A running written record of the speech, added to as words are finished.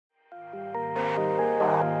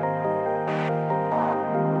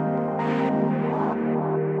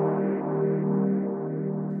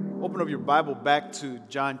open up your Bible back to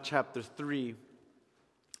John chapter 3.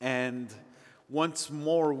 And once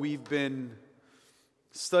more, we've been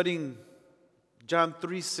studying John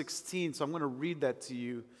 3:16. So I'm going to read that to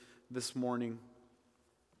you this morning.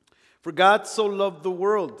 For God so loved the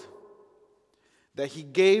world that he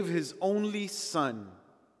gave his only Son,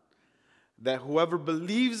 that whoever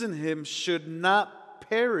believes in him should not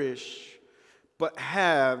perish, but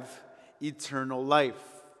have eternal life.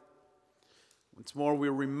 Once more,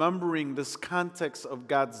 we're remembering this context of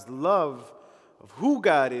God's love, of who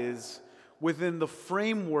God is, within the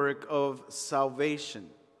framework of salvation.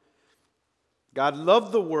 God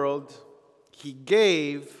loved the world. He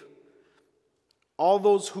gave. All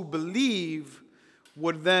those who believe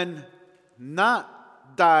would then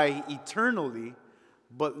not die eternally,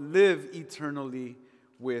 but live eternally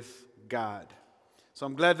with God. So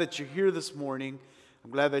I'm glad that you're here this morning. I'm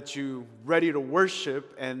glad that you're ready to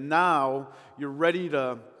worship, and now you're ready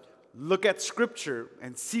to look at Scripture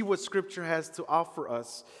and see what Scripture has to offer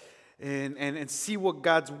us and see what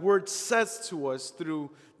God's Word says to us through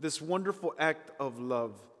this wonderful act of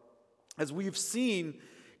love. As we've seen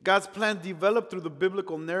God's plan developed through the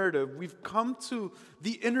biblical narrative, we've come to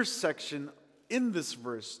the intersection in this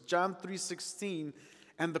verse, John 3:16,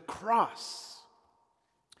 and the cross.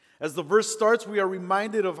 As the verse starts, we are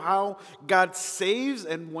reminded of how God saves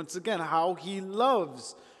and once again how he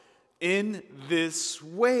loves in this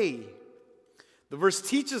way. The verse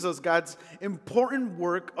teaches us God's important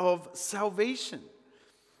work of salvation.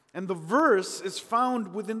 And the verse is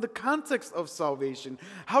found within the context of salvation.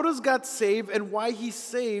 How does God save and why he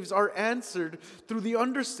saves are answered through the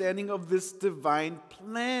understanding of this divine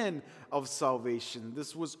plan of salvation.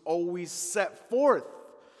 This was always set forth.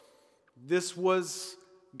 This was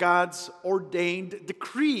God's ordained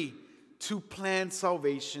decree to plan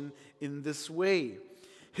salvation in this way.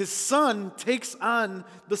 His Son takes on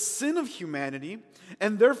the sin of humanity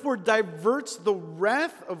and therefore diverts the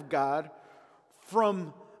wrath of God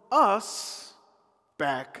from us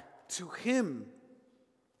back to him.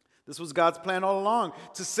 This was God's plan all along,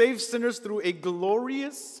 to save sinners through a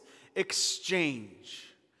glorious exchange.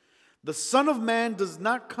 The Son of Man does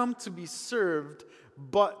not come to be served,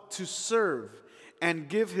 but to serve and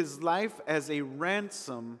give his life as a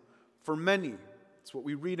ransom for many. That's what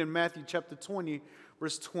we read in Matthew chapter 20,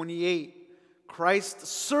 verse 28. Christ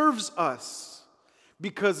serves us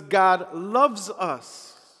because God loves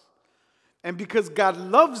us. And because God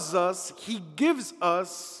loves us, he gives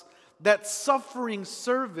us that suffering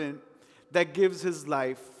servant that gives his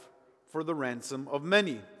life for the ransom of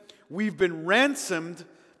many. We've been ransomed,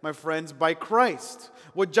 my friends, by Christ.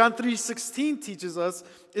 What John 3:16 teaches us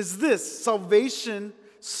is this: salvation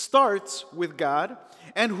starts with God,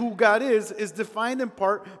 and who God is defined in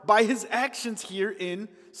part by his actions here in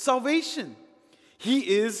salvation.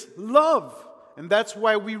 He is love, and that's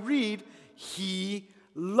why we read, he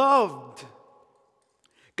loved.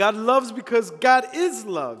 God loves because God is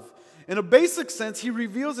love. In a basic sense, he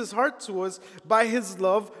reveals his heart to us by his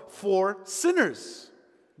love for sinners,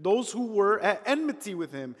 those who were at enmity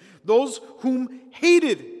with him, those whom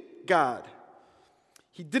hated God.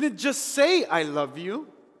 He didn't just say, I love you.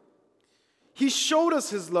 He showed us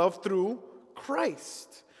his love through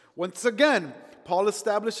Christ. Once again, Paul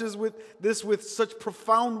establishes this with such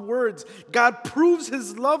profound words. God proves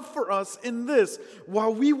his love for us in this: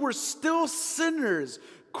 while we were still sinners,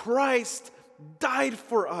 Christ died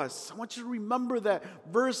for us. I want you to remember that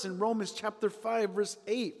verse in Romans chapter 5, verse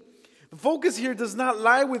 8. The focus here does not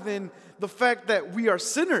lie within the fact that we are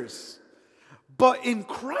sinners, but in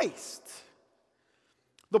Christ.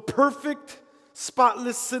 The perfect,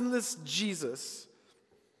 spotless, sinless Jesus.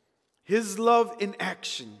 His love in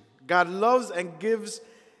action. God loves and gives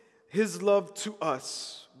his love to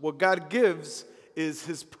us. What God gives is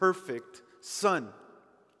his perfect Son.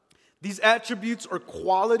 These attributes or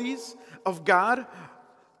qualities of God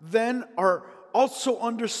then are also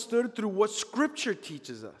understood through what Scripture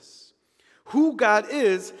teaches us. Who God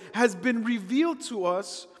is has been revealed to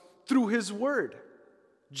us through his Word,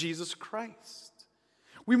 Jesus Christ.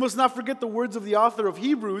 We must not forget the words of the author of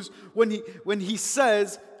Hebrews when he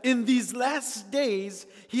says, in these last days,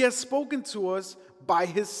 he has spoken to us by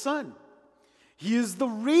his Son. He is the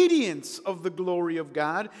radiance of the glory of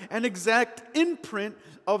God, an exact imprint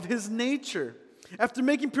of his nature. After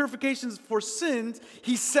making purifications for sins,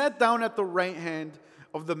 he sat down at the right hand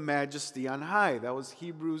of the Majesty on high. That was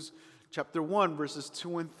Hebrews chapter 1, verses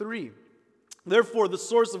 2 and 3. Therefore, the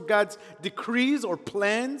source of God's decrees or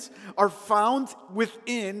plans are found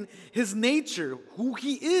within his nature, who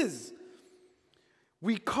he is.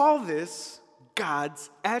 We call this God's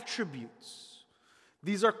attributes.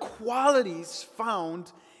 These are qualities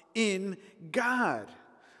found in God.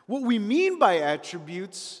 What we mean by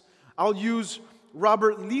attributes, I'll use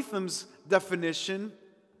Robert Leatham's definition,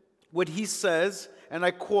 what he says, and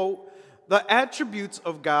I quote, "The attributes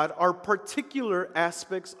of God are particular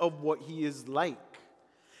aspects of what he is like.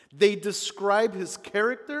 They describe his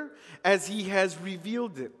character as he has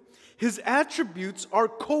revealed it. His attributes are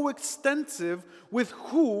coextensive with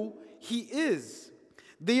who he is.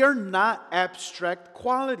 They are not abstract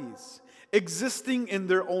qualities, existing in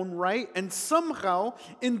their own right and somehow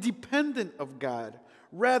independent of God.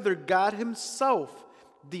 Rather, God himself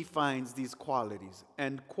defines these qualities."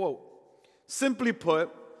 End quote. Simply put,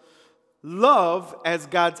 love as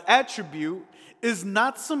God's attribute is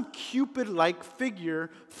not some Cupid-like figure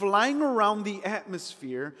flying around the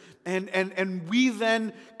atmosphere, and we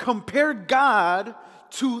then compare God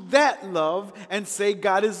to that love and say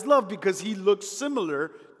God is love because he looks similar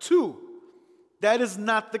to. That is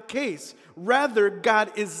not the case. Rather,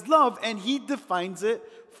 God is love and he defines it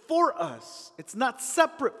for us. It's not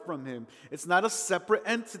separate from him. It's not a separate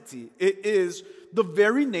entity. It is the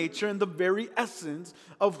very nature and the very essence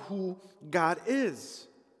of who God is.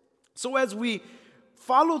 So as we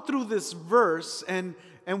follow through this verse, and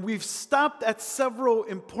we've stopped at several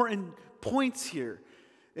important points here.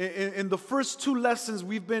 In the first two lessons,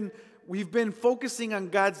 we've been focusing on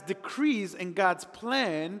God's decrees and God's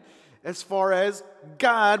plan as far as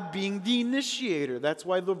God being the initiator. That's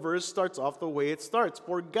why the verse starts off the way it starts.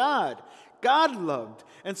 For God loved.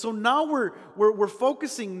 And so now we're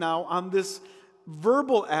focusing now on this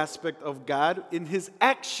verbal aspect of God in his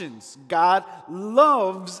actions. God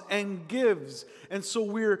loves and gives. And so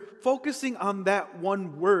we're focusing on that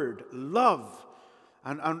one word, love,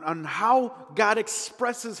 on how God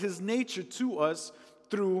expresses his nature to us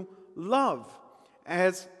through love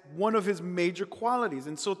as one of his major qualities.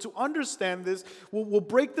 And so to understand this, we'll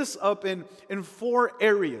break this up in four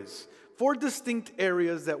areas, four distinct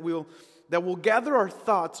areas that will gather our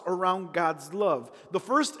thoughts around God's love. The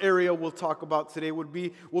first area we'll talk about today will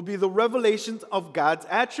be the revelations of God's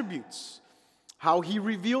attributes, how he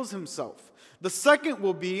reveals himself. The second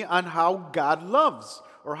will be on how God loves,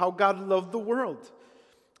 or how God loved the world.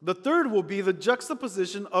 The third will be the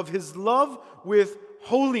juxtaposition of his love with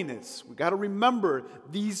holiness. We got to remember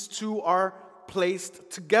these two are placed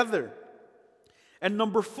together. And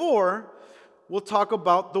number four, we'll talk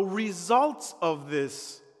about the results of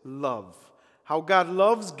this love. How God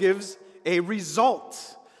loves gives a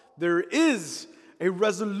result. There is a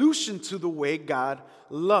resolution to the way God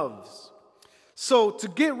loves. So to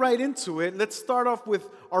get right into it, let's start off with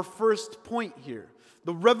our first point here,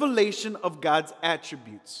 the revelation of God's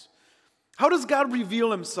attributes. How does God reveal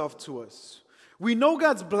himself to us? We know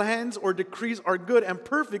God's plans or decrees are good and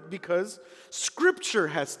perfect because Scripture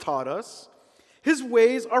has taught us his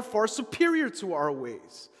ways are far superior to our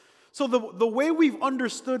ways. So the way we've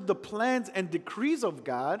understood the plans and decrees of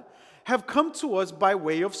God have come to us by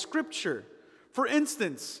way of Scripture. For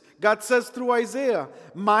instance, God says through Isaiah,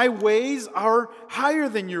 "My ways are higher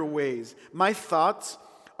than your ways. My thoughts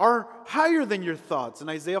are higher than your thoughts." In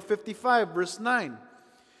Isaiah 55, verse 9.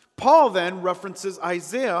 Paul then references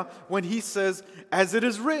Isaiah when he says, "As it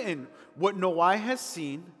is written, what no eye has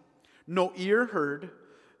seen, no ear heard,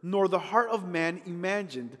 nor the heart of man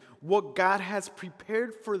imagined, what God has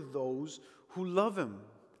prepared for those who love him."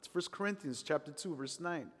 It's 1 Corinthians chapter 2, verse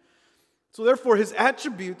 9. So therefore, his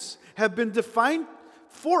attributes have been defined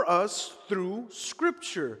for us through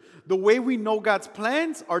Scripture. The way we know God's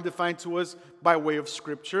plans are defined to us by way of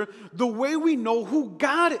Scripture. The way we know who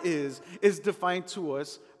God is defined to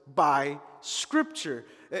us by Scripture.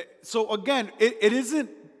 So again, it isn't,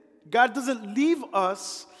 God doesn't leave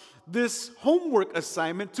us this homework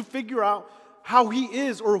assignment to figure out how he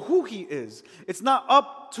is or who he is. It's not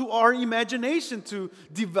up to our imagination to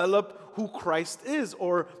develop who Christ is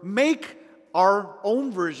or make our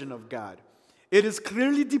own version of God. It is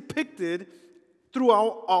clearly depicted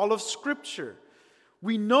throughout all of Scripture.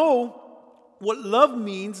 We know what love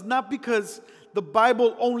means not because the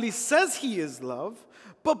Bible only says he is love,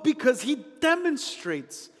 but because he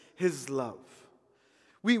demonstrates his love.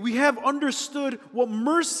 We have understood what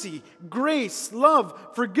mercy, grace, love,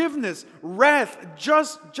 forgiveness, wrath,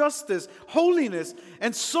 justice, holiness,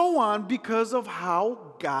 and so on because of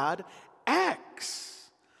how God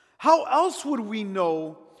acts. How else would we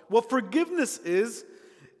know what forgiveness is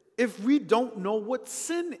if we don't know what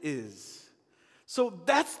sin is? So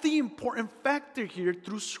that's the important factor here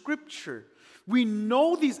through Scripture. We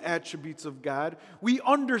know these attributes of God. We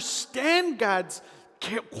understand God's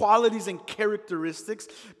qualities and characteristics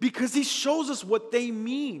because he shows us what they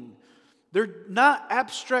mean. They're not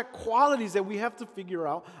abstract qualities that we have to figure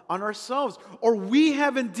out on ourselves. Or we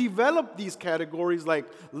haven't developed these categories like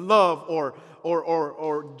love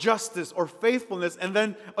or justice or faithfulness and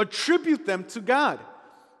then attribute them to God.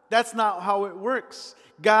 That's not how it works.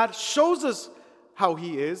 God shows us how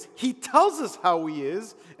He is. He tells us how He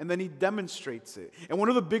is, and then He demonstrates it. And one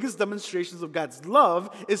of the biggest demonstrations of God's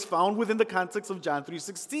love is found within the context of John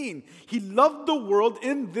 3:16. He loved the world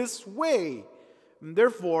in this way. And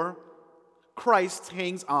therefore, Christ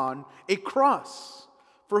hangs on a cross.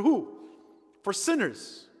 For who? For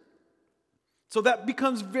sinners. So that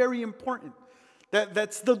becomes very important.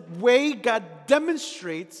 That's the way God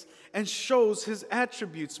demonstrates and shows His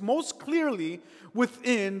attributes most clearly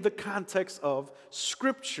within the context of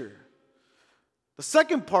Scripture. The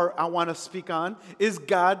second part I want to speak on is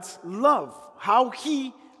God's love. How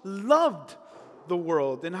He loved the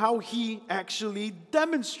world and how He actually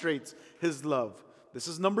demonstrates His love. This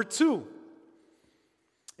is number 2.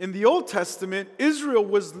 In the Old Testament, Israel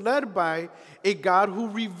was led by a God who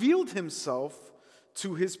revealed Himself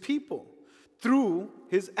to His people through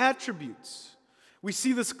His attributes. We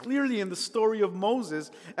see this clearly in the story of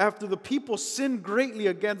Moses after the people sinned greatly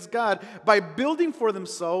against God by building for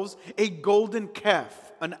themselves a golden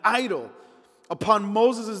calf, an idol, upon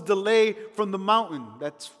Moses' delay from the mountain.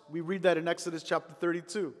 We read that in Exodus chapter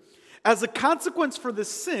 32. As a consequence for this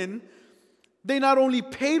sin, they not only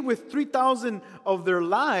paid with 3,000 of their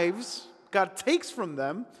lives, God takes from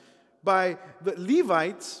them by the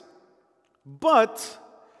Levites, but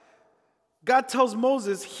God tells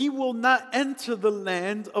Moses He will not enter the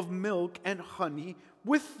land of milk and honey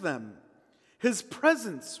with them. His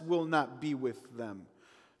presence will not be with them.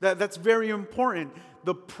 That's very important.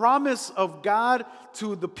 The promise of God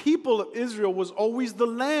to the people of Israel was always the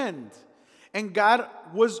land. And God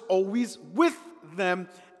was always with them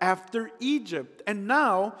after Egypt. And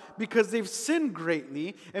now, because they've sinned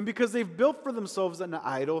greatly, and because they've built for themselves an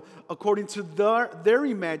idol, according to their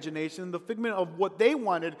imagination, the figment of what they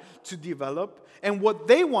wanted to develop, and what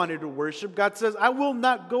they wanted to worship, God says, I will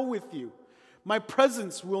not go with you. My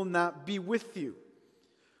presence will not be with you.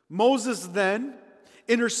 Moses then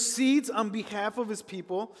intercedes on behalf of his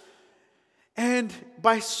people, and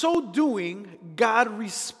by so doing, God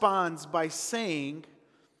responds by saying,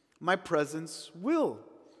 my presence will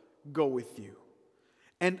go with you,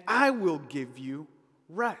 and I will give you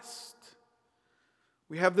rest.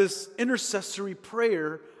 We have this intercessory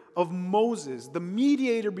prayer of Moses, the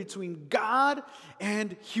mediator between God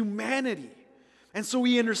and humanity. And so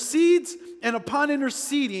he intercedes, and upon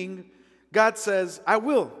interceding, God says, I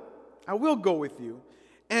will go with you,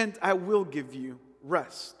 and I will give you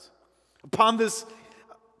rest. Upon this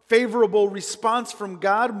favorable response from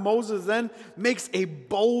God, Moses then makes a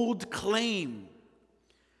bold claim.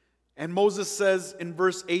 And Moses says in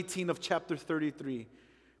verse 18 of chapter 33,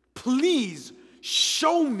 please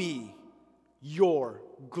show me your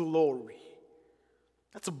glory.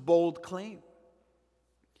 That's a bold claim.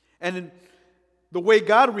 And the way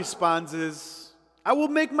God responds is, I will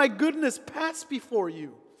make my goodness pass before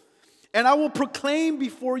you, and I will proclaim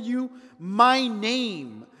before you my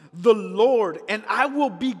name, the Lord, and I will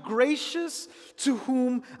be gracious to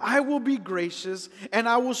whom I will be gracious, and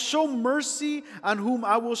I will show mercy on whom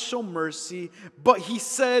I will show mercy. But he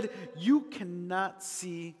said, you cannot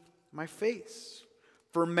see my face,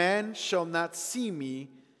 for man shall not see me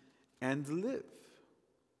and live.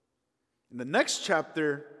 In the next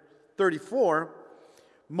chapter, 34,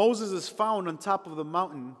 Moses is found on top of the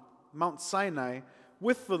mountain, Mount Sinai,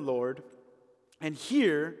 with the Lord, and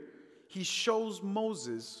here he shows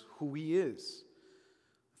Moses who he is.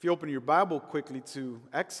 If you open your Bible quickly to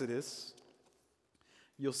Exodus,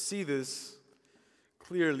 you'll see this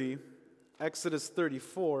clearly. Exodus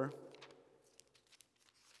 34,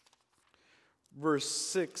 verse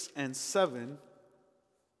 6 and 7.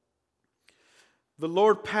 The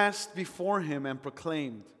Lord passed before him and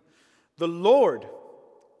proclaimed, the Lord,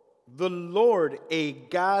 a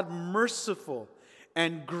God merciful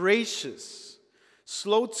and gracious,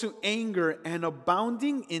 slow to anger and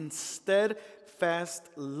abounding in steadfast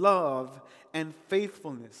love and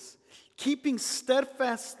faithfulness, keeping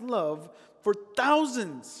steadfast love for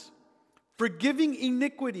thousands, forgiving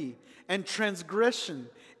iniquity and transgression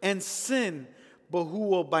and sin, but who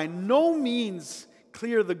will by no means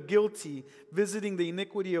clear the guilty, visiting the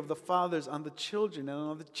iniquity of the fathers on the children and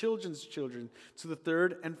on the children's children to the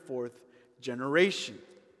third and fourth generation.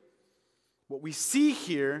 What we see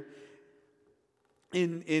here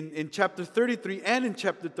in chapter 33 and in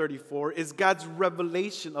chapter 34 is God's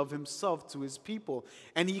revelation of himself to his people.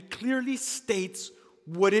 And he clearly states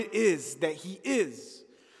what it is that he is.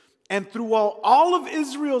 And throughout all of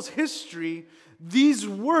Israel's history, these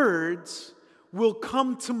words will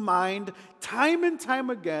come to mind time and time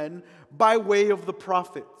again by way of the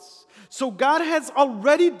prophets. So God has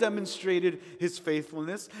already demonstrated His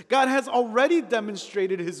faithfulness. God has already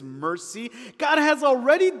demonstrated His mercy. God has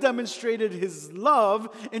already demonstrated His love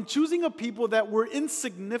in choosing a people that were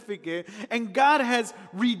insignificant. And God has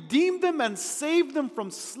redeemed them and saved them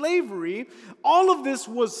from slavery. All of this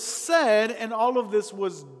was said and all of this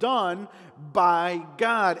was done by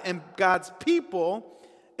God. And God's people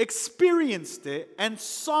experienced it and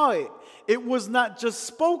saw it. It was not just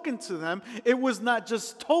spoken to them. It was not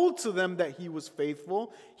just told to them that He was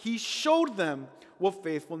faithful. He showed them what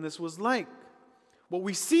faithfulness was like. What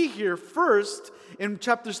we see here first in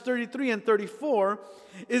chapters 33 and 34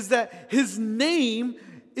 is that His name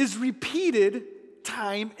is repeated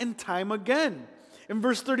time and time again. In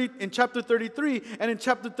chapter 33 and in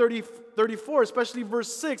chapter 34, especially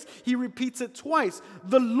verse 6, He repeats it twice.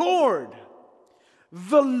 The Lord,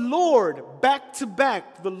 back to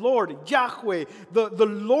back, the Lord, Yahweh, the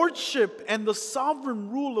lordship and the sovereign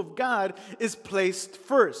rule of God is placed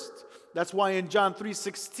first. That's why in John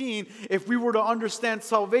 3:16, if we were to understand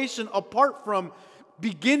salvation apart from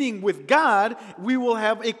beginning with God, we will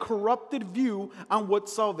have a corrupted view on what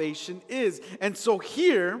salvation is. And so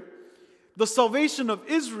here, the salvation of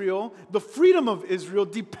Israel, the freedom of Israel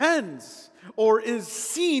depends or is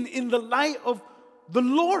seen in the light of the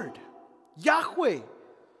Lord, Yahweh.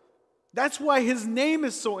 That's why His name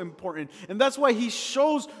is so important. And that's why He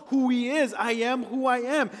shows who He is. I am who I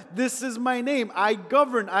am. This is my name. I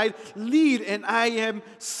govern, I lead, and I am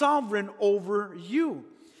sovereign over you.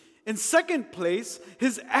 In second place,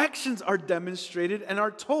 His actions are demonstrated and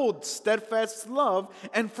are told: steadfast love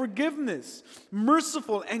and forgiveness,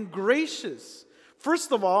 merciful and gracious.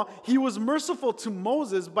 First of all, He was merciful to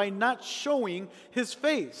Moses by not showing His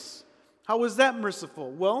face. How was that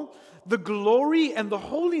merciful? Well, the glory and the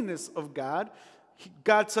holiness of God,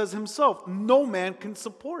 God says Himself, no man can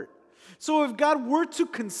support. So if God were to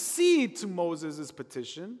concede to Moses'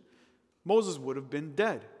 petition, Moses would have been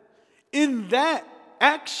dead. In that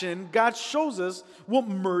action, God shows us what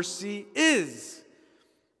mercy is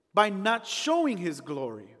by not showing His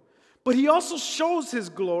glory. But He also shows His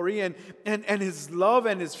glory and His love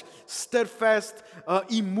and His steadfast,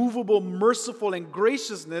 immovable, merciful, and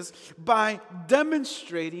graciousness by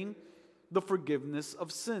demonstrating the forgiveness of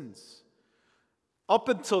sins. Up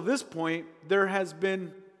until this point, there has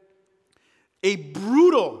been a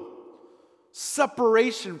brutal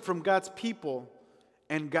separation from God's people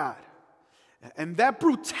and God. And that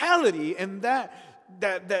brutality and that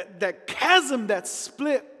chasm that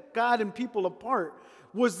split God and people apart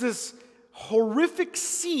was this horrific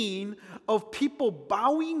scene of people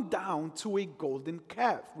bowing down to a golden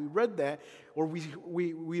calf. We read that, or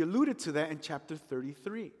we alluded to that in chapter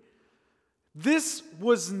 33. This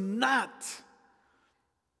was not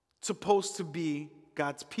supposed to be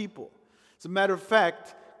God's people. As a matter of fact,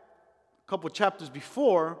 a couple chapters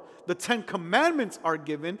before, the 10 Commandments are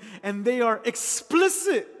given, and they are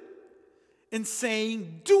explicit in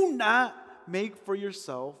saying, do not make for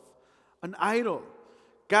yourself an idol.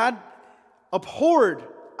 God abhorred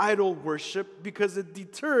idol worship because it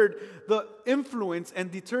deterred the influence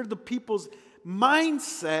and deterred the people's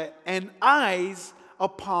mindset and eyes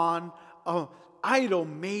upon an idol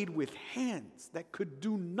made with hands that could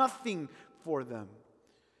do nothing for them.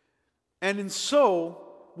 And in so,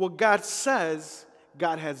 what God says,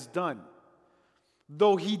 God has done.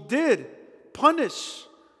 Though He did punish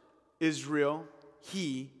Israel,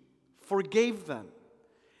 He forgave them.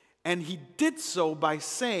 And He did so by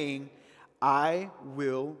saying, I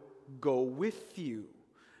will go with you.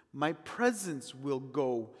 My presence will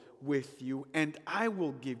go with you, and I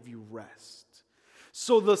will give you rest.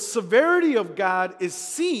 So the severity of God is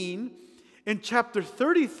seen in chapter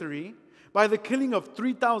 33 by the killing of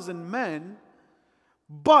 3,000 men,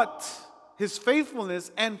 but His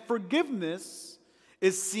faithfulness and forgiveness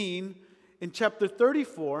is seen in chapter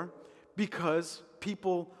 34 because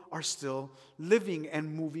people are still living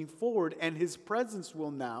and moving forward, and His presence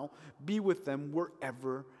will now be with them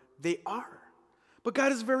wherever they are. But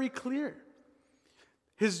God is very clear.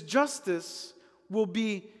 His justice will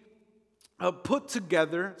be put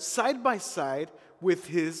together side by side with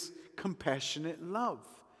His compassionate love.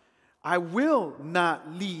 I will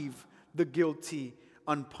not leave the guilty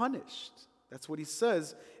unpunished. That's what He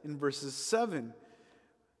says in verses 7.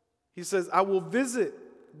 He says, I will visit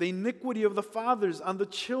the iniquity of the fathers on the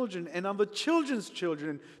children and on the children's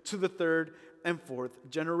children to the third and fourth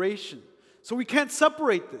generation. So we can't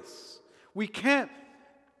separate this. We can't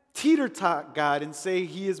teeter-tot God and say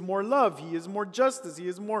he is more love, he is more justice, he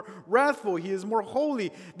is more wrathful, he is more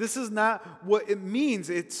holy. This is not what it means.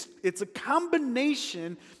 It's a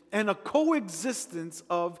combination and a coexistence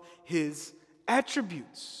of his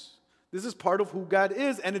attributes. This is part of who God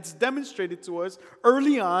is, and it's demonstrated to us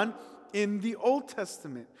early on in the Old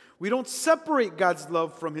Testament. We don't separate God's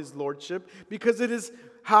love from his lordship because it is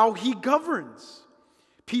how he governs.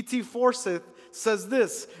 P.T. Forsyth says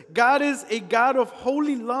this: God is a God of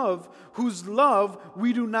holy love, whose love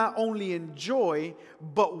we do not only enjoy,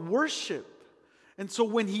 but worship. And so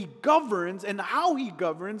when he governs and how he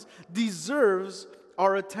governs deserves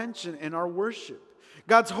our attention and our worship.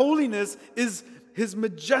 God's holiness is his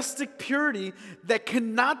majestic purity that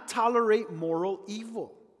cannot tolerate moral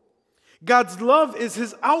evil. God's love is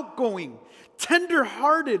his outgoing,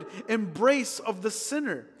 tender-hearted embrace of the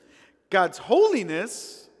sinner. God's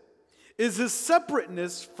holiness is his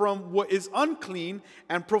separateness from what is unclean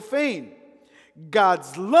and profane.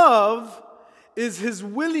 God's love is his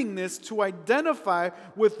willingness to identify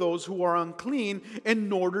with those who are unclean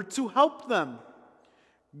in order to help them.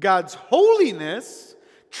 God's holiness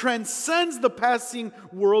transcends the passing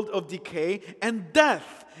world of decay and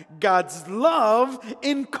death. God's love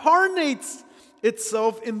incarnates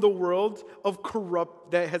itself in the world of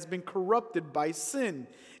that has been corrupted by sin.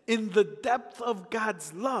 In the depth of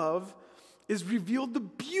God's love is revealed the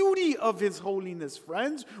beauty of his holiness,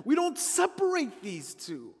 friends. We don't separate these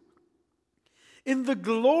two. In the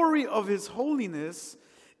glory of his holiness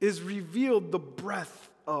is revealed the breadth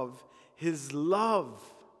of his love.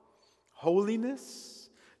 Holiness,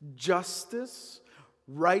 justice,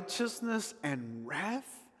 righteousness, and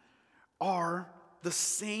wrath are the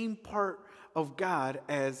same part of God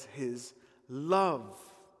as his love.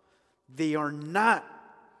 They are not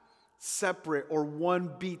separate or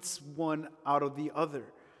one beats one out of the other.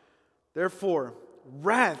 Therefore,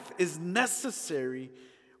 wrath is necessary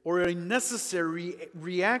or a necessary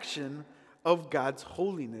reaction of God's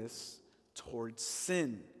holiness towards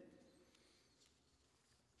sin.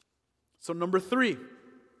 So number 3,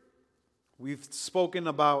 we've spoken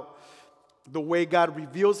about the way God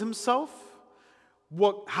reveals himself,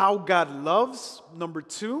 how God loves, number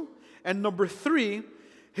 2, and number 3,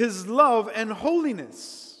 his love and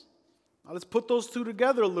holiness. Now let's put those two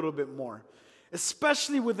together a little bit more,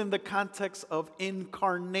 especially within the context of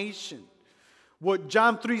incarnation. What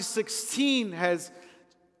John 3:16 has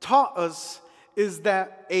taught us is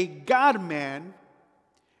that a God-man,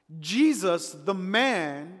 Jesus the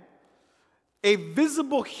man, a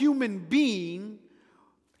visible human being,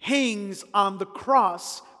 hangs on the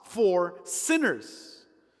cross for sinners.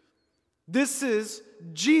 This is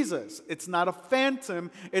Jesus. It's not a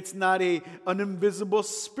phantom. It's not an invisible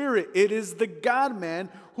spirit. It is the God-man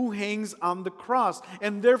who hangs on the cross.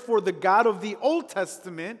 And therefore, the God of the Old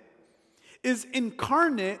Testament is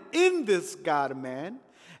incarnate in this God-man,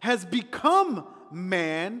 has become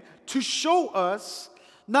man to show us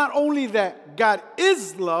not only that God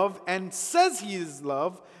is love and says he is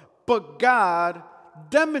love, but God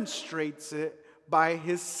demonstrates it by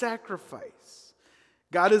his sacrifice.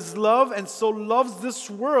 God is love and so loves this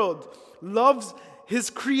world, loves his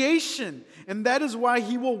creation, and that is why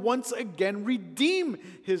he will once again redeem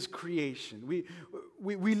his creation.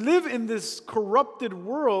 We live in this corrupted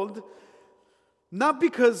world not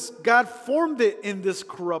because God formed it in this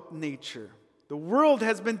corrupt nature. The world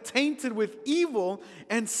has been tainted with evil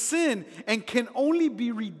and sin and can only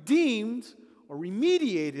be redeemed or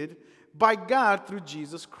remediated by God through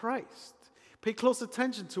Jesus Christ. Pay close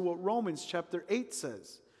attention to what Romans chapter 8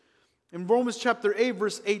 says. In Romans chapter 8,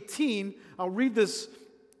 verse 18, I'll read this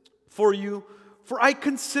for you. For I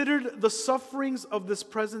considered the sufferings of this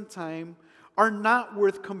present time are not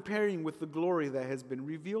worth comparing with the glory that has been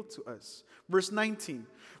revealed to us. Verse 19,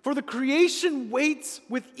 for the creation waits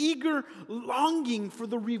with eager longing for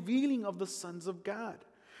the revealing of the sons of God.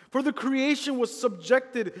 For the creation was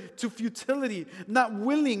subjected to futility, not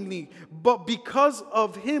willingly, but because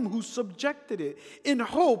of him who subjected it, in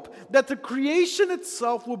hope that the creation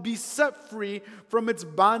itself will be set free from its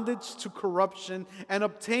bondage to corruption and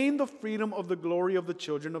obtain the freedom of the glory of the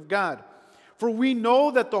children of God. For we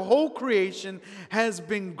know that the whole creation has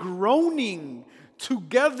been groaning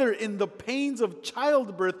together in the pains of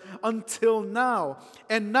childbirth until now.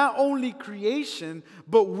 And not only creation,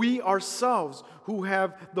 but we ourselves, who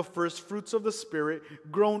have the first fruits of the Spirit,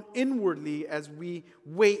 groan inwardly as we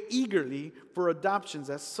wait eagerly for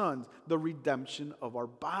adoptions as sons, the redemption of our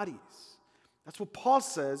bodies. That's what Paul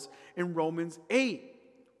says in Romans 8,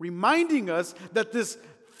 reminding us that this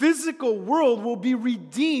physical world will be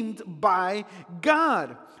redeemed by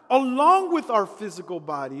God. along with our physical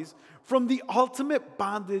bodies, from the ultimate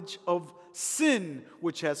bondage of sin,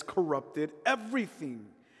 which has corrupted everything.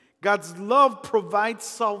 God's love provides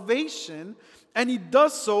salvation, and He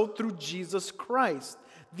does so through Jesus Christ,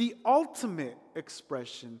 the ultimate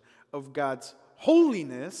expression of God's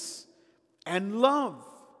holiness and love.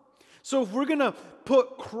 So if we're going to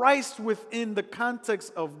put Christ within the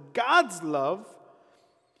context of God's love,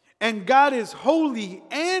 and God is holy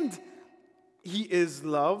and He is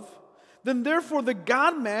love, then therefore the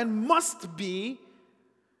God-man must be,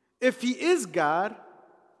 if He is God,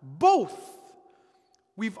 both.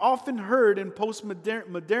 We've often heard in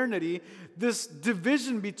post-modernity this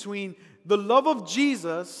division between the love of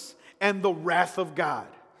Jesus and the wrath of God.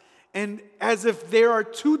 And as if there are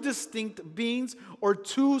two distinct beings or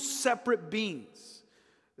two separate beings.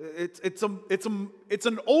 It's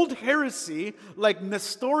an old heresy like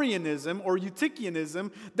Nestorianism or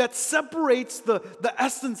Eutychianism that separates the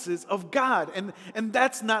essences of God. And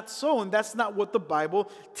that's not so, and that's not what the Bible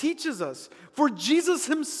teaches us. For Jesus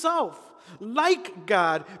Himself, like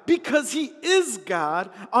God, because He is God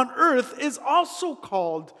on earth, is also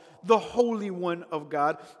called the Holy One of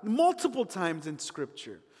God multiple times in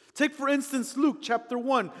Scripture. Take, for instance, Luke chapter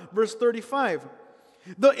 1, verse 35.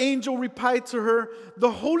 The angel replied to her,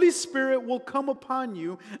 "The Holy Spirit will come upon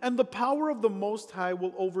you, and the power of the Most High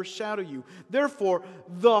will overshadow you. Therefore,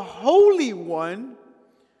 the Holy One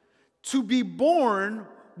to be born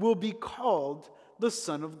will be called the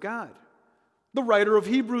Son of God." The writer of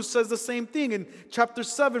Hebrews says the same thing in chapter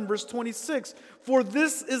 7, verse 26. For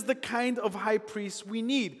this is the kind of high priest we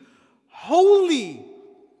need. Holy,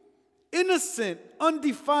 innocent,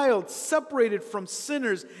 undefiled, separated from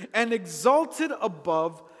sinners, and exalted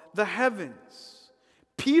above the heavens.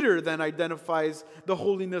 Peter then identifies the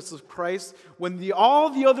holiness of Christ when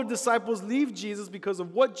all the other disciples leave Jesus because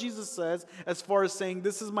of what Jesus says, as far as saying,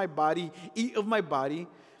 "This is my body, eat of my body."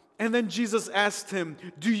 And then Jesus asked him,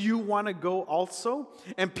 "Do you want to go also?"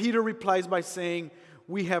 And Peter replies by saying,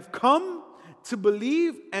 "We have come to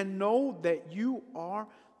believe and know that you are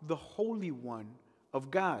the Holy One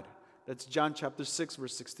of God." That's John chapter 6,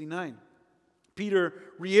 verse 69. Peter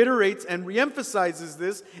reiterates and reemphasizes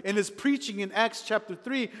this in his preaching in Acts chapter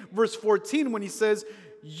 3, verse 14, when he says,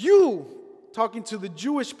 "You," talking to the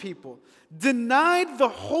Jewish people, "denied the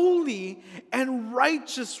holy and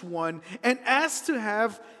righteous one and asked to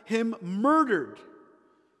have him murdered.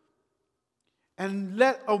 And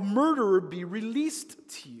let a murderer be released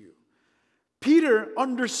to you." Peter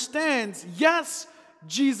understands, yes,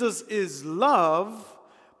 Jesus is love,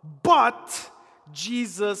 but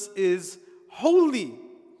Jesus is holy.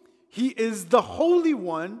 He is the Holy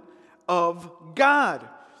One of God.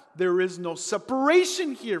 There is no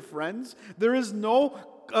separation here, friends. There is no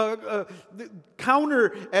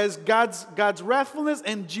counter as God's wrathfulness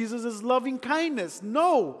and Jesus' loving kindness.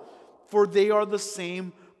 No, for they are the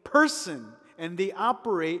same person and they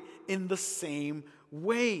operate in the same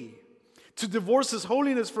way. To divorce His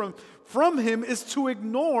holiness from Him is to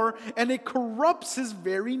ignore, and it corrupts His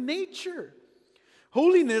very nature.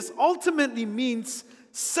 Holiness ultimately means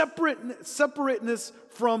separateness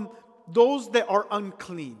from those that are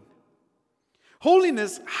unclean.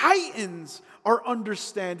 Holiness heightens our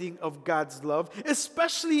understanding of God's love,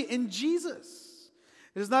 especially in Jesus.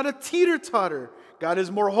 It is not a teeter-totter. God is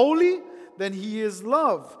more holy than He is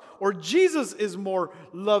love, or Jesus is more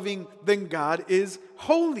loving than God is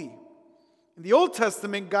holy. In the Old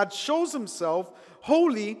Testament, God shows Himself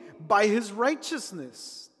holy by His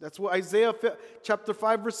righteousness. That's what Isaiah chapter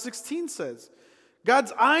 5, verse 16 says.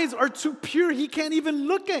 God's eyes are too pure. He can't even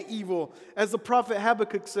look at evil, as the prophet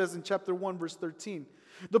Habakkuk says in chapter 1, verse 13.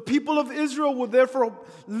 The people of Israel will therefore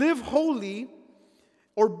live holy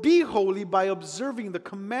or be holy by observing the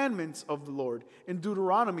commandments of the Lord in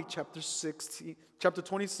Deuteronomy chapter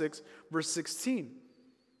 26, verse 16.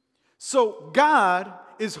 So God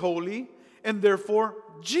is holy, and therefore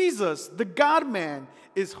Jesus, the God-man,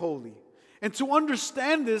 is holy. And to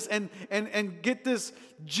understand this and get this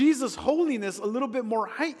Jesus holiness a little bit more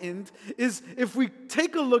heightened is if we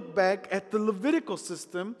take a look back at the Levitical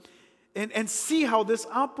system and see how this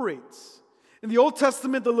operates. In the Old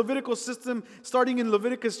Testament, the Levitical system, starting in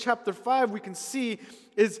Leviticus chapter 5, we can see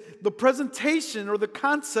is the presentation or the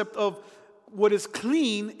concept of what is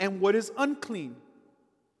clean and what is unclean.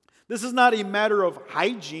 This is not a matter of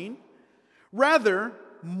hygiene, rather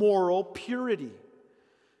moral purity.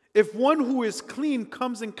 If one who is clean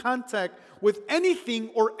comes in contact with anything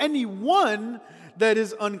or anyone that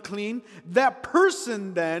is unclean, that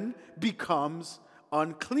person then becomes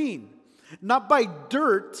unclean. Not by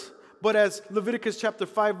dirt, but as Leviticus chapter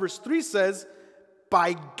 5 verse 3 says,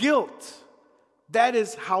 by guilt, That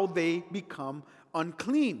is how they become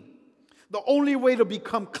unclean. The only way to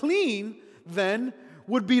become clean then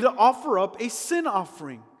would be to offer up a sin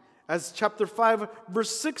offering, as chapter 5,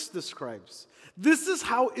 verse 6 describes. This is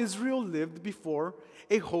how Israel lived before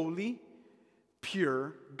a holy,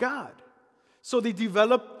 pure God. So they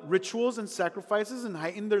developed rituals and sacrifices and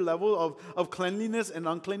heightened their level of cleanliness and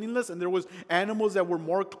uncleanliness. And there was animals that were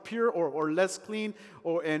more pure or less clean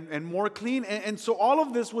and more clean. And so all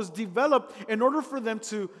of this was developed in order for them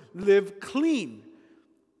to live clean.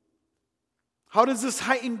 How does this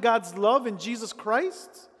heighten God's love in Jesus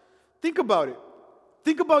Christ? Think about it.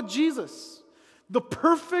 Think about Jesus, the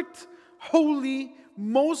perfect, holy,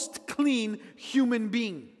 most clean human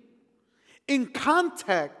being, in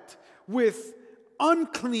contact with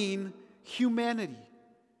unclean humanity.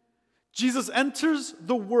 Jesus enters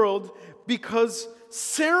the world because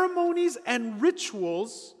ceremonies and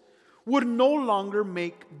rituals would no longer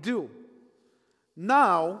make do.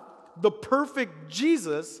 Now, the perfect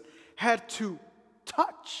Jesus had to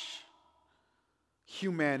touch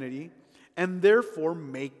humanity and therefore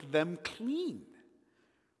make them clean.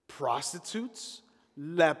 Prostitutes,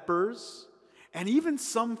 lepers, and even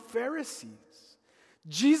some Pharisees.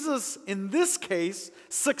 Jesus, in this case,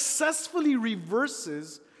 successfully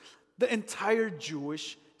reverses the entire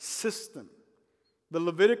Jewish system. The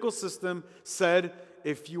Levitical system said,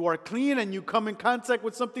 if you are clean and you come in contact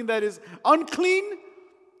with something that is unclean,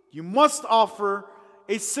 you must offer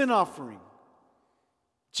a sin offering.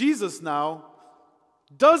 Jesus now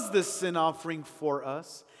does this sin offering for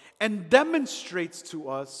us and demonstrates to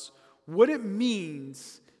us what it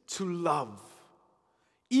means to love.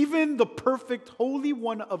 Even the perfect Holy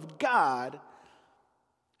One of God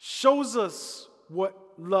shows us what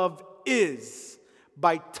love is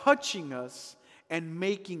by touching us and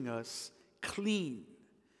making us clean,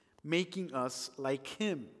 making us like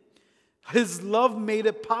Him. His love made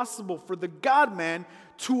it possible for the God-man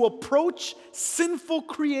to approach sinful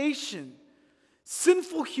creation,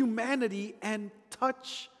 sinful humanity, and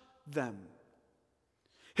touch them.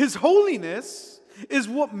 His holiness is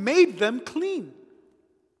what made them clean.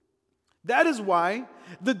 That is why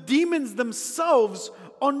the demons themselves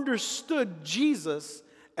understood Jesus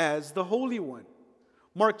as the Holy One.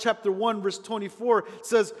 Mark chapter 1 verse 24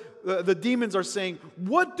 says the demons are saying,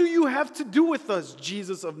 "What do you have to do with us,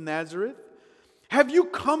 Jesus of Nazareth? Have you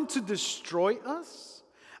come to destroy us?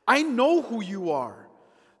 I know who you are,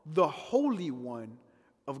 the Holy One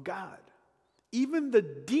of God." Even the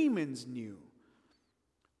demons knew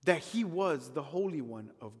that He was the Holy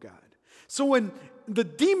One of God. So in the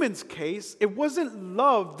demons' case, it wasn't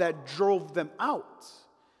love that drove them out.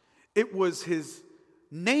 It was His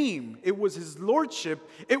name. It was His lordship.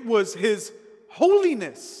 It was His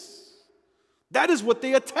holiness. That is what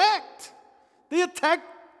they attacked. They attacked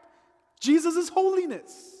Jesus'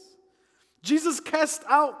 holiness. Jesus cast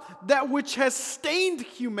out that which has stained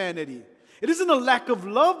humanity. It isn't a lack of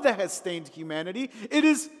love that has stained humanity. It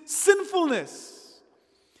is sinfulness,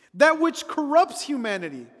 that which corrupts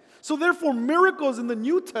humanity. So therefore, miracles in the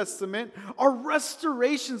New Testament are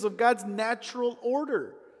restorations of God's natural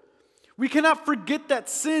order. We cannot forget that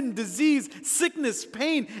sin, disease, sickness,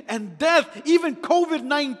 pain, and death, even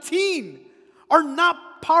COVID-19, are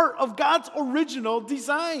not part of God's original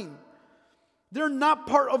design. They're not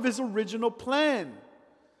part of His original plan.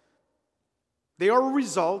 They are a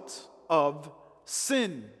result of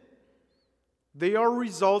sin. They are a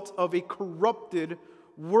result of a corrupted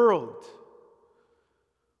world.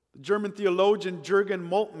 The German theologian Jürgen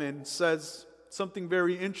Moltmann says something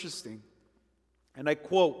very interesting, and I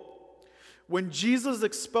quote, "When Jesus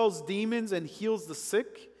expels demons and heals the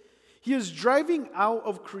sick, He is driving out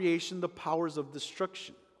of creation the powers of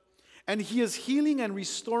destruction, and He is healing and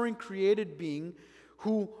restoring created beings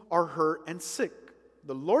who are hurt and sick.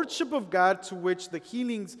 The lordship of God, to which the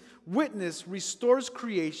healings witness, restores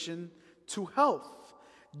creation to health.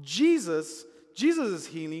 Jesus'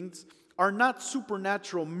 healings are not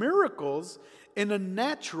supernatural miracles in a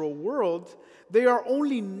natural world. They are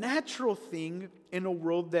only natural thing in a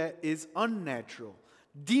world that is unnatural,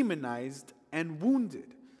 demonized, and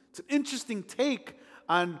wounded." It's an interesting take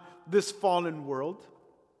on this fallen world.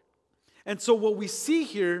 And so what we see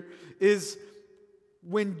here is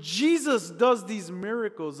when Jesus does these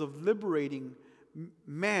miracles of liberating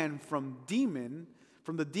man from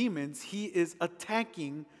the demons, He is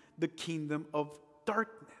attacking the kingdom of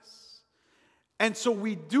darkness. And so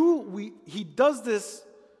He does this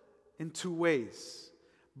in two ways: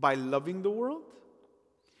 by loving the world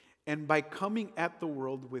and by coming at the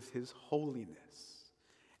world with His holiness,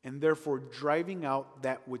 and therefore driving out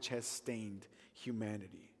that which has stained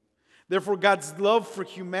humanity. Therefore, God's love for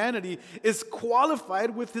humanity is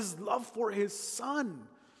qualified with his love for his Son.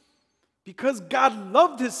 Because God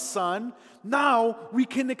loved his Son, now we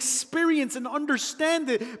can experience and understand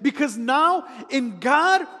it. Because now in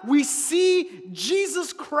God we see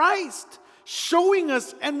Jesus Christ showing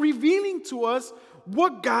us and revealing to us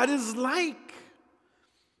what God is like.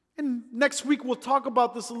 And next week we'll talk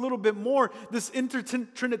about this a little bit more, this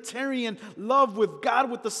inter-Trinitarian love with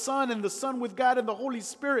God, with the Son, and the Son with God and the Holy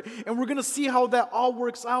Spirit. And we're going to see how that all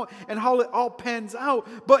works out and how it all pans out.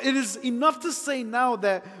 But it is enough to say now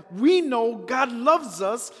that we know God loves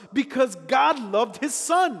us because God loved his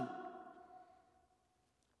Son.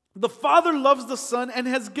 The Father loves the Son and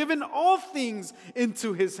has given all things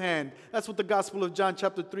into his hand. That's what the Gospel of John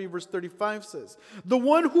chapter 3 verse 35 says. The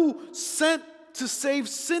one who sent to save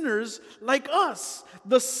sinners like us.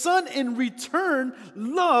 The Son in return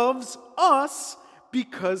loves us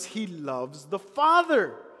because he loves the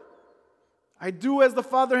Father. I do as the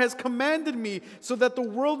Father has commanded me, so that the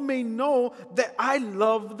world may know that I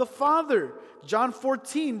love the Father. John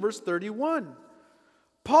 14 verse 31.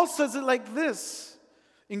 Paul says it like this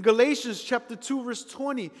in Galatians chapter 2 verse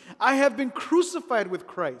 20. I have been crucified with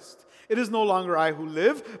Christ. It is no longer I who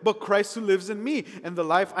live, but Christ who lives in me. And the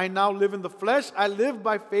life I now live in the flesh, I live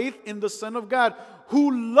by faith in the Son of God,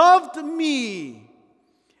 who loved me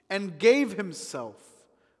and gave himself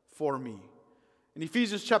for me. In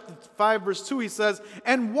Ephesians chapter 5 verse 2 he says,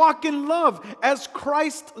 and walk in love as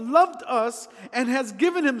Christ loved us and has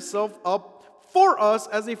given himself up for us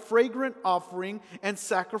as a fragrant offering and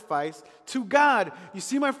sacrifice to God. You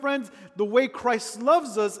see, my friends, the way Christ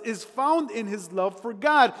loves us is found in his love for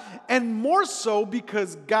God, and more so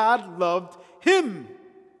because God loved him.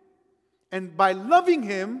 And by loving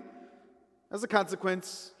him, as a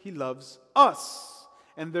consequence, he loves us.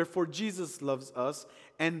 And therefore, Jesus loves us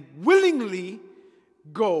and willingly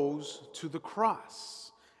goes to the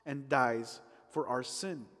cross and dies for our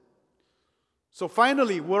sin. So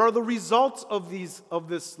finally, what are the results of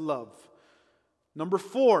this love? Number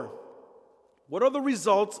 4, what are the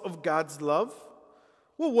results of God's love?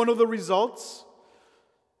 Well, one of the results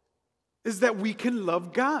is that we can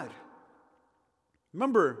love God.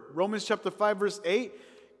 Remember, Romans chapter 5 verse 8,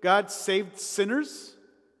 God saved sinners,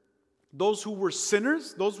 those who were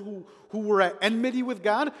sinners, those who were at enmity with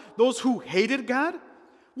God, those who hated God.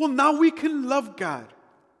 Well, now we can love God.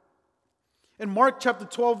 In Mark chapter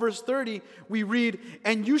 12, verse 30, we read,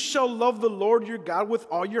 and you shall love the Lord your God with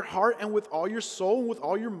all your heart and with all your soul and with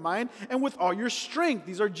all your mind and with all your strength.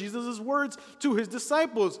 These are Jesus' words to his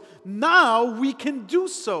disciples. Now we can do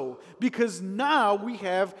so because now we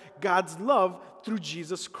have God's love through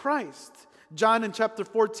Jesus Christ. John in chapter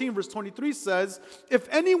 14, verse 23 says, if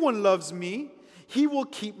anyone loves me, he will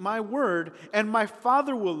keep my word, and my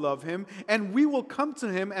Father will love him, and we will come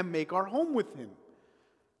to him and make our home with him.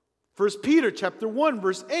 1 Peter chapter 1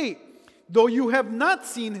 verse 8, though you have not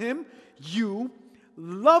seen him, you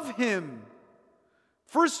love him.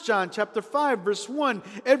 1 John chapter 5 verse 1,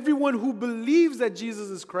 everyone who believes that Jesus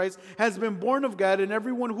is Christ has been born of God, and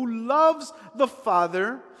everyone who loves the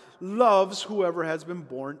Father loves whoever has been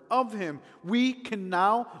born of him. We can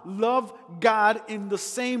now love God in the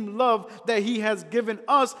same love that he has given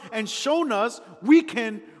us and shown us. We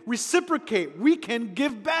can reciprocate. We can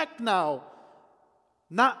give back now.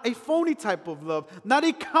 Not a phony type of love, not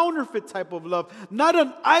a counterfeit type of love, not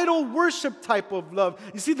an idol worship type of love.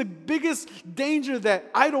 You see, the biggest danger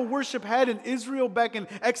that idol worship had in Israel back in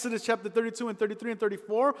Exodus chapter 32 and 33 and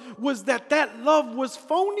 34 was that love was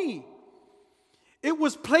phony. It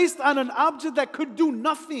was placed on an object that could do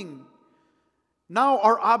nothing. Now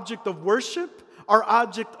our object of worship, our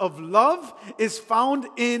object of love is found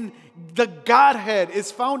in the Godhead,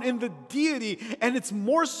 is found in the deity, and it's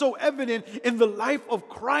more so evident in the life of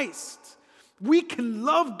Christ. We can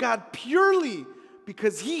love God purely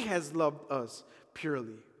because he has loved us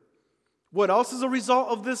purely. What else is a result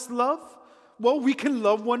of this love? Well, we can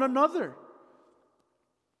love one another.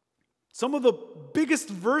 Some of the biggest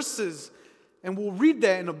verses, and we'll read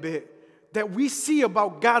that in a bit, that we see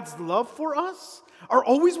about God's love for us are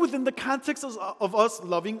always within the context of us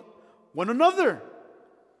loving one another.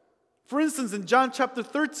 For instance, in John chapter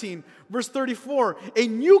 13, verse 34, a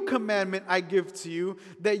new commandment I give to you,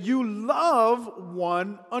 that you love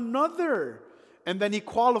one another. And then he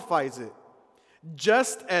qualifies it.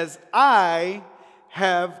 Just as I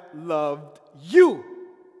have loved you.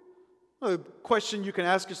 A question you can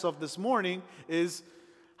ask yourself this morning is,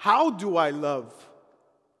 how do I love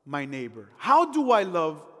my neighbor? How do I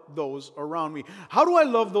love those around me? How do I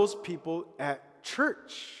love those people at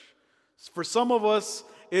church? For some of us,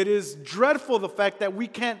 It is dreadful, the fact that we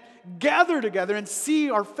can't gather together and see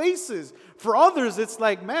our faces. For others, it's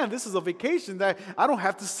like, man, this is a vacation that I don't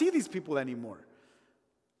have to see these people anymore.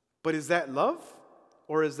 But is that love?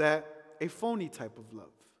 Or is that a phony type of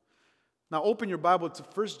love? Now open your Bible to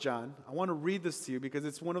 1 John. I want to read this to you because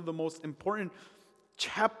it's one of the most important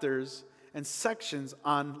chapters and sections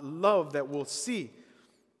on love that we'll see.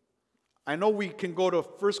 I know we can go to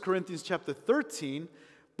 1 Corinthians chapter 13,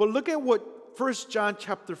 but look at what 1 John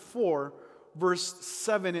chapter 4, verse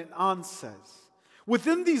 7 and on says.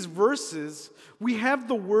 Within these verses, we have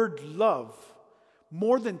the word love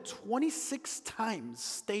more than 26 times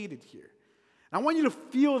stated here. And I want you to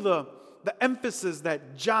feel the emphasis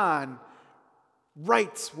that John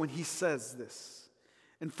writes when he says this.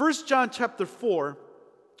 In 1 John chapter 4,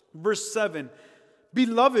 verse 7,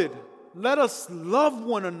 "Beloved, let us love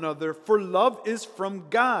one another, for love is from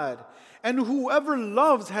God. And whoever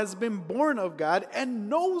loves has been born of God and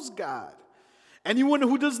knows God. Anyone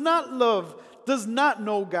who does not love does not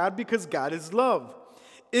know God, because God is love.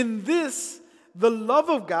 In this, the love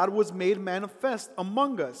of God was made manifest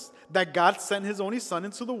among us, that God sent his only Son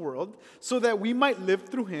into the world so that we might live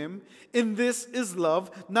through him. In this is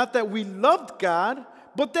love, not that we loved God,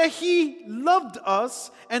 but that he loved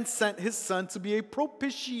us and sent his Son to be a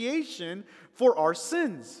propitiation for our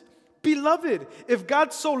sins. Beloved, if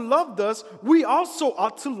God so loved us, we also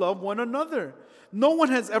ought to love one another. No one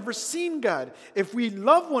has ever seen God. If we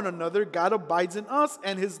love one another, God abides in us,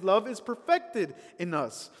 and his love is perfected in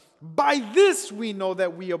us. By this we know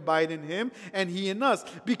that we abide in him and he in us,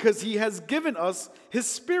 because he has given us his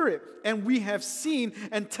Spirit. And we have seen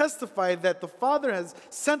and testified that the Father has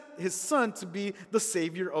sent his Son to be the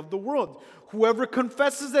Savior of the world. Whoever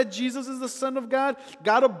confesses that Jesus is the Son of God,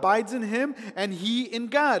 God abides in him and he in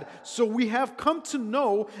God. So we have come to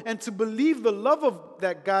know and to believe the love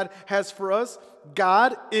that God has for us.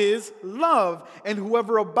 God is love, and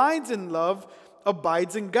whoever abides in love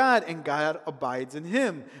abides in God, and God abides in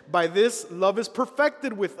him. By this, love is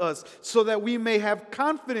perfected with us, so that we may have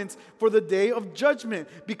confidence for the day of judgment,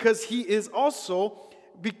 because as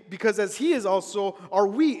he is also are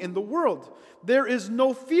we in the world. There is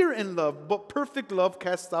no fear in love, but perfect love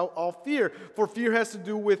casts out all fear. For fear has to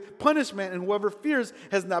do with punishment, and whoever fears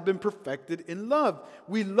has not been perfected in love.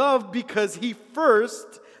 We love because he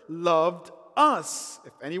first loved us.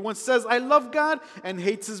 If anyone says, I love God, and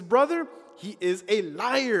hates his brother, he is a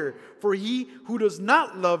liar. For he who does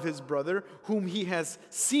not love his brother, whom he has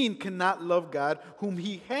seen, cannot love God, whom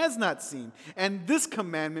he has not seen. And this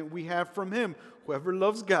commandment we have from him: whoever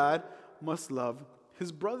loves God must love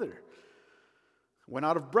his brother. Went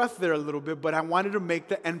out of breath there a little bit, but I wanted to make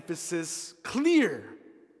the emphasis clear.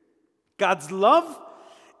 God's love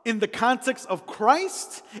in the context of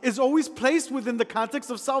Christ is always placed within the context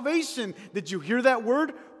of salvation. Did you hear that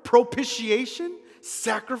word? Propitiation,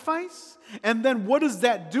 sacrifice. And then what does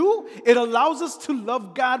that do? It allows us to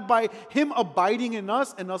love God by him abiding in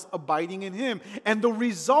us and us abiding in him. And the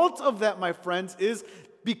result of that, my friends, is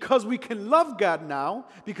because we can love God now,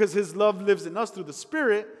 because his love lives in us through the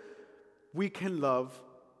Spirit, we can love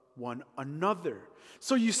one another.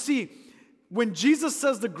 So you see, when Jesus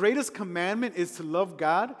says the greatest commandment is to love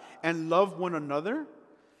God and love one another,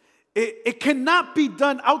 it cannot be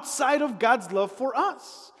done outside of God's love for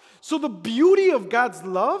us. So the beauty of God's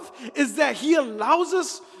love is that he allows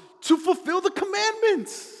us to fulfill the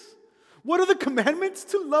commandments. What are the commandments?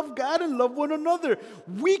 To love God and love one another.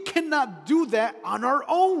 We cannot do that on our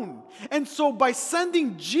own. And so by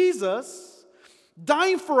sending Jesus,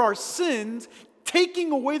 dying for our sins,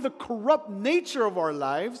 taking away the corrupt nature of our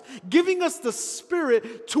lives, giving us the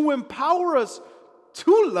Spirit to empower us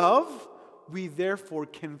to love, we therefore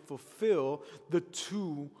can fulfill the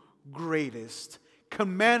two greatest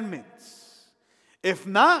commandments. If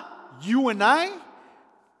not, you and I,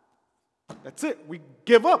 that's it. We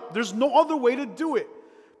give up. There's no other way to do it.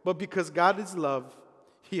 But because God is love,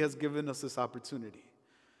 he has given us this opportunity.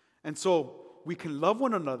 And so we can love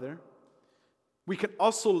one another. We can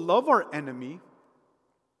also love our enemy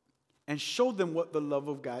and show them what the love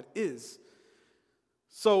of God is.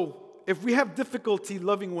 So if we have difficulty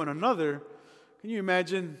loving one another, can you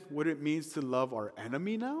imagine what it means to love our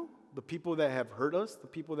enemy now? The people that have hurt us, the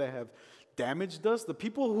people that have damaged us, the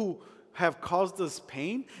people who have caused us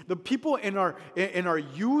pain, the people in our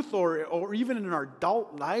youth or even in our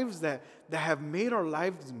adult lives that have made our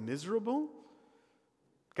lives miserable.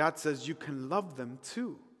 God says you can love them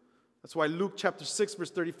too. That's why Luke chapter 6 verse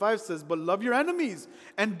 35 says, but love your enemies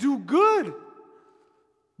and do good,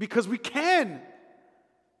 because we can.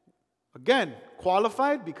 Again,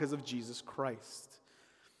 qualified because of Jesus Christ.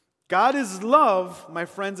 God is love, my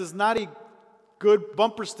friends, is not a good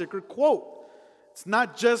bumper sticker quote. It's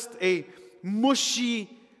not just a mushy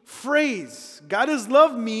phrase. God is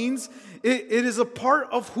love means it is a part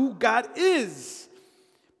of who God is.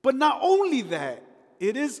 But not only that,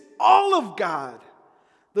 it is all of God.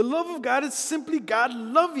 The love of God is simply God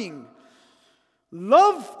loving.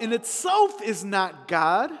 Love in itself is not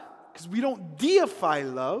God, because we don't deify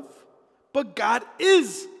love, but God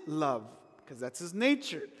is love, because that's His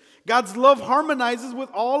nature. God's love harmonizes with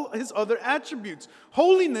all His other attributes.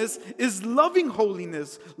 Holiness is loving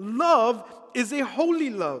holiness. Love is a holy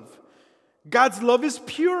love. God's love is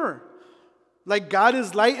pure. Like God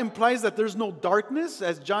is light implies that there's no darkness,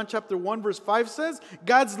 as John chapter 1 verse 5 says.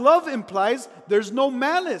 God's love implies there's no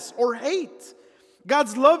malice or hate.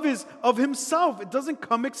 God's love is of Himself. It doesn't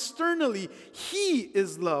come externally. He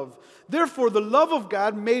is love. Therefore, the love of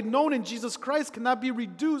God made known in Jesus Christ cannot be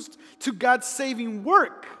reduced to God's saving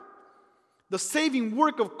work. The saving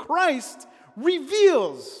work of Christ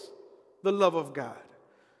reveals the love of God.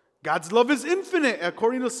 God's love is infinite,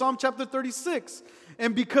 according to Psalm chapter 36.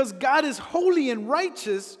 And because God is holy and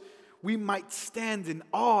righteous, we might stand in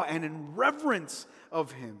awe and in reverence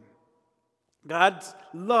of Him. God's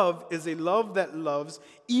love is a love that loves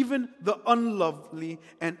even the unlovely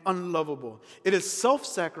and unlovable. It is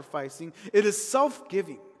self-sacrificing. It is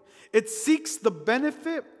self-giving. It seeks the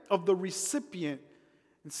benefit of the recipient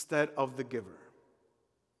instead of the giver.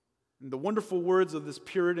 In the wonderful words of this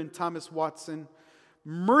Puritan Thomas Watson,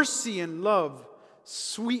 mercy and love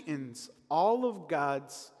sweetens all of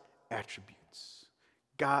God's attributes.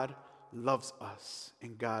 God loves us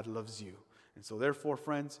and God loves you. And so therefore,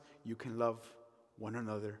 friends, you can love one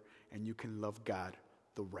another and you can love God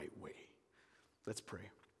the right way. Let's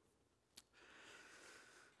pray.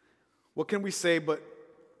 What can we say but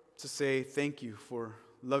to say thank you for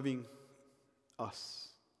loving us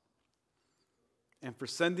and for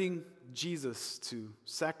sending Jesus to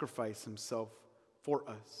sacrifice Himself for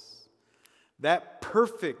us. That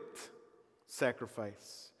perfect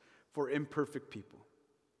sacrifice for imperfect people.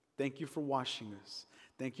 Thank you for washing us.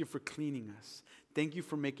 Thank you for cleaning us. Thank you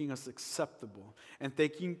for making us acceptable. And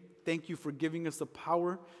thank you for giving us the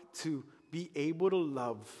power to be able to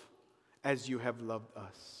love as you have loved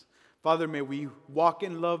us. Father, may we walk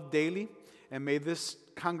in love daily, and may this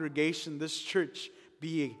congregation, this church,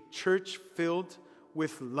 be a church filled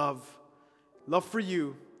with love. Love for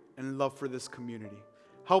you and love for this community.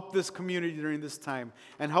 Help this community during this time,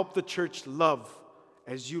 and help the church love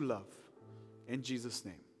as you love. In Jesus'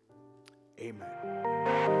 name,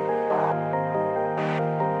 amen.